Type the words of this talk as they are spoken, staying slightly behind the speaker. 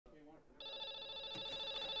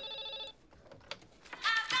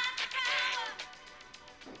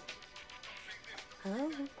Hello?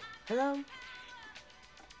 Hello?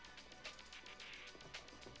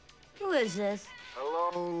 Who is this?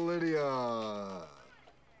 Hello, Lydia.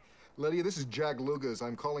 Lydia, this is Jack Lugas.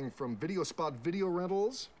 I'm calling from Video Spot Video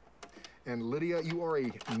Rentals. And Lydia, you are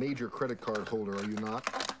a major credit card holder, are you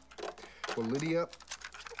not? Well, Lydia,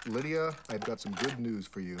 I've got some good news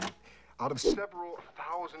for you. Out of several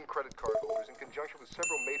thousand credit card holders, in conjunction with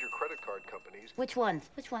several major credit card companies... Which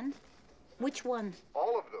ones? Which ones? Which ones?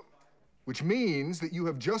 All of them. Which means that you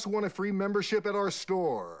have just won a free membership at our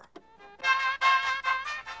store.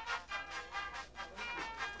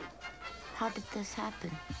 How did this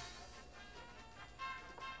happen?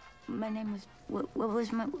 My name was... What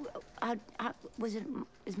was my...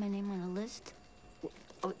 Is my name on a list?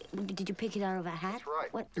 Oh, did you pick it out of a hat? That's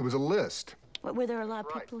right. What? It was a list. Were there a lot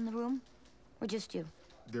of people in the room? Or just you?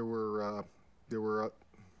 There were,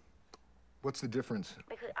 what's the difference?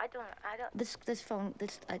 Because I don't, this phone,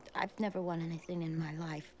 I've never won anything in my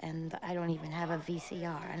life, and I don't even have a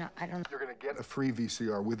VCR, and I don't... You're gonna get a free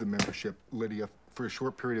VCR with the membership, Lydia, for a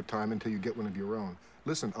short period of time until you get one of your own.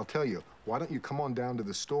 Listen, I'll tell you, why don't you come on down to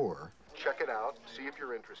the store, check it out, see if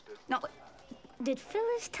you're interested. No, did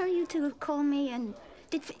Phyllis tell you to call me, and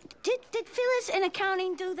did Phyllis in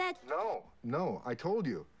accounting do that? No, I told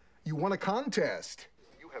you. You won a contest.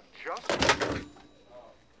 You have just...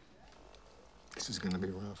 This is gonna be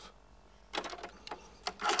rough.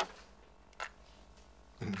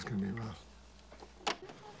 It's gonna be rough.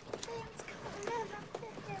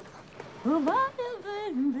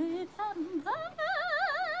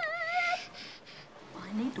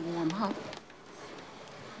 I need to warm up.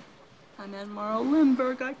 I'm in Marl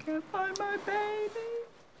Lindbergh. I can't find my baby.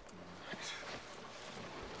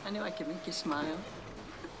 I knew I could make you smile.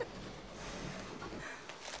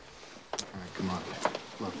 All right, come on.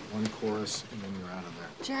 Look, one chorus, and then you're out of there.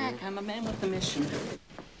 Jack, I'm a man with a mission.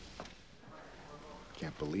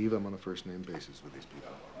 Can't believe I'm on a first-name basis with these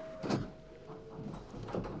people.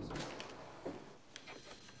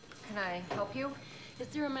 Can I help you? Is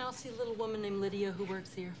there a mousy little woman named Lydia who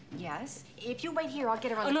works here? Yes. If you wait here, I'll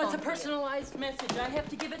get her on the phone. phone. Oh, no, it's a personalized message. I have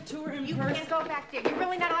to give it to her in person. You can't go back there. You're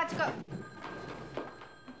really not allowed to go.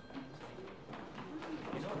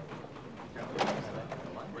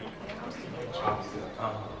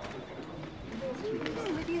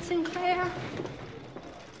 Lydia Sinclair.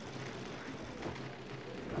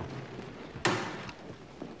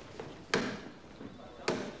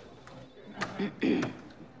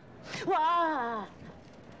 Wah!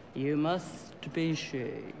 You must be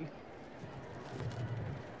she.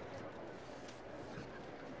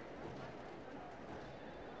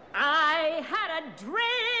 I had a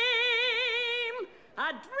dream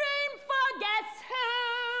for guess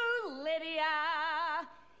who, Lydia.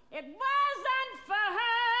 It wasn't for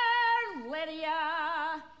her, Lydia.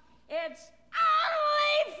 It's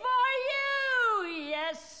only for you,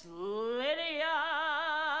 yes, Lydia.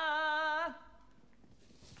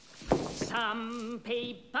 Some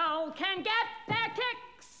people can get their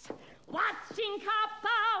kicks watching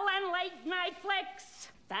couple and late-night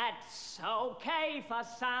flicks. That's okay for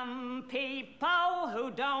some people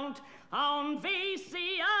who don't own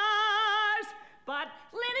VCRs. But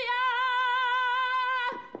Lydia,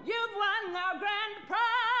 you've won our grand prize.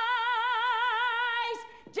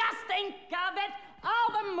 Just think of it.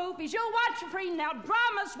 All the movies you'll watch for free now.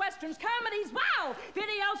 Dramas, westerns, comedies, wow!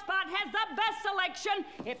 Video Spot has the best selection.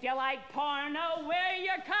 If you like porno, we're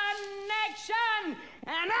your connection.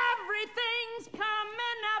 And everything's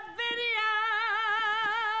coming up videos.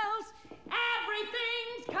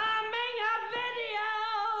 Everything's coming up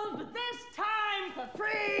videos. But this time for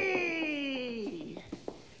free.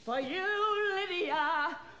 For you,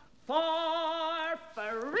 Lydia. For